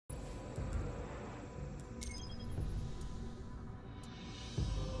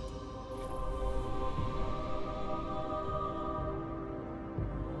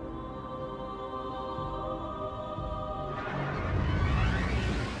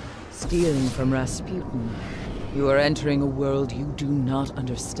Stealing from Rasputin. You are entering a world you do not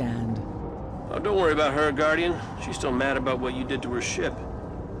understand. Oh, don't worry about her, Guardian. She's still mad about what you did to her ship.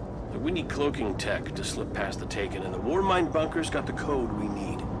 But we need cloaking tech to slip past the Taken, and the Warmind bunker's got the code we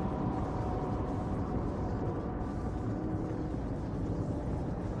need.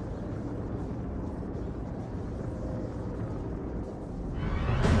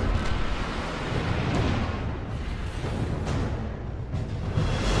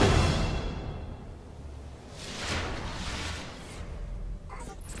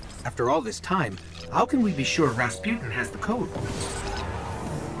 After all this time, how can we be sure Rasputin has the code?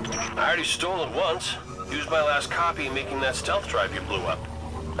 I already stole it once. Used my last copy making that stealth drive you blew up.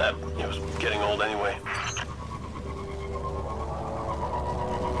 That, was getting old anyway.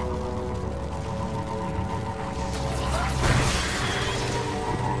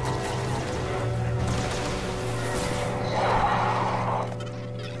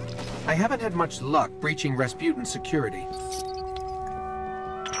 I haven't had much luck breaching Rasputin's security.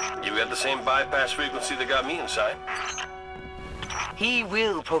 You got the same bypass frequency that got me inside. He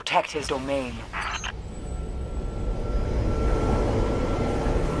will protect his domain.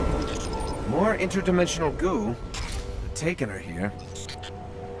 More interdimensional goo. The Taken are here.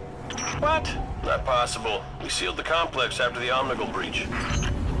 What? Not possible. We sealed the complex after the Omnigul breach.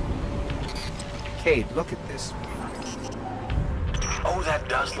 Cade, look at this. Oh, that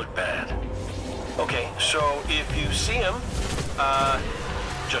does look bad. Okay, so if you see him,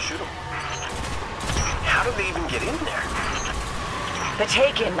 just shoot him. How do they even get in there? The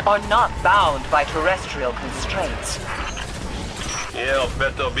Taken are not bound by terrestrial constraints. Yeah, I'll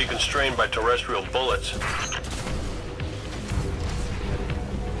bet they'll be constrained by terrestrial bullets.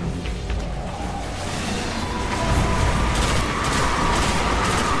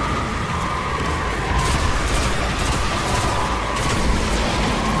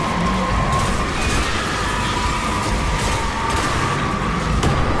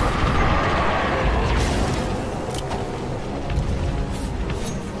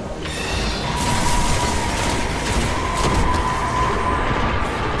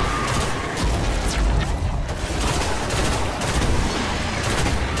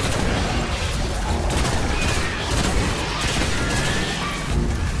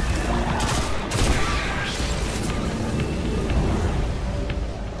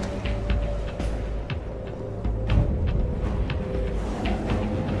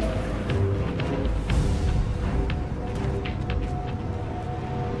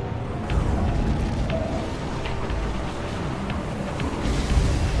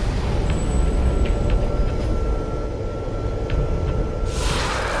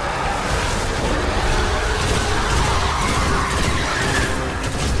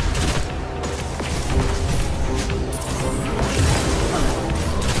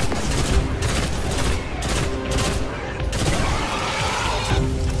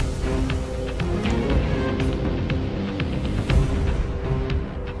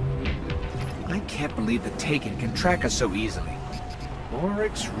 The Taken can track us so easily.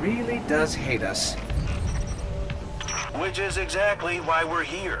 Oryx really does hate us. Which is exactly why we're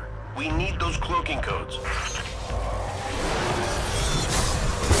here. We need those cloaking codes.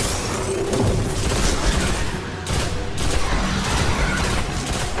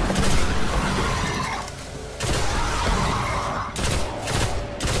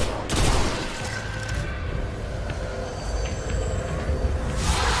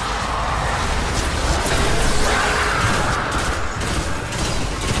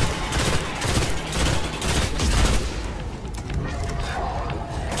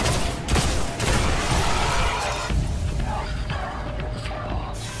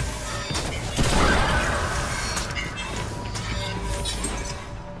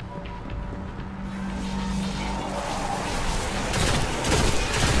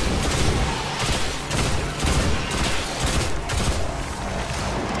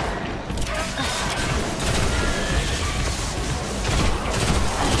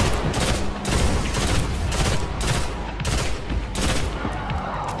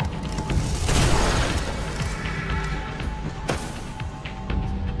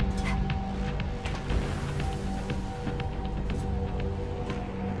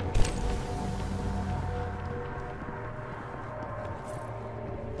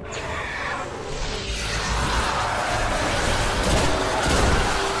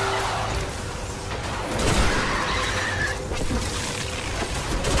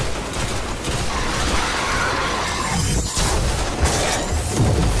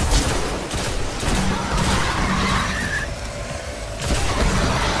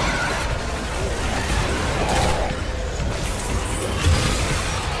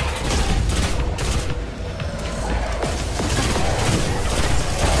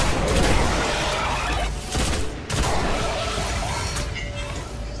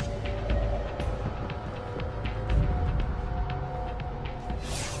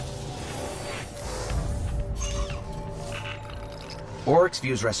 Oryx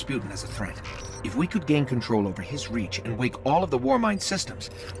views Rasputin as a threat. If we could gain control over his reach and wake all of the Warmind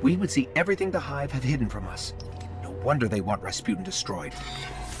systems, we would see everything the Hive have hidden from us. No wonder they want Rasputin destroyed.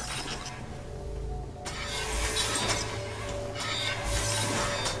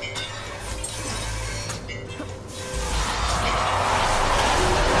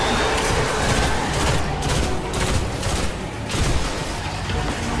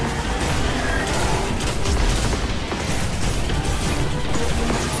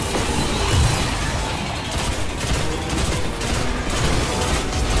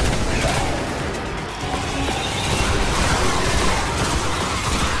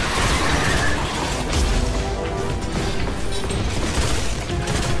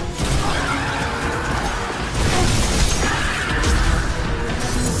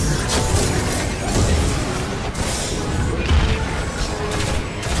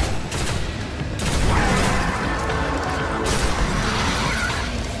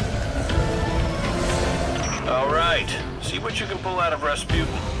 See what you can pull out of Rasputin.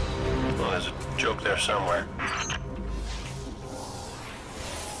 Well, there's a joke there somewhere.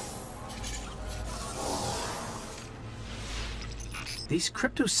 These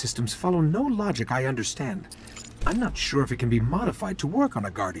crypto systems follow no logic I understand. I'm not sure if it can be modified to work on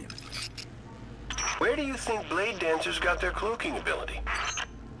a Guardian. Where do you think Blade Dancers got their cloaking ability?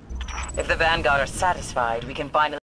 If the Vanguard are satisfied, we can finally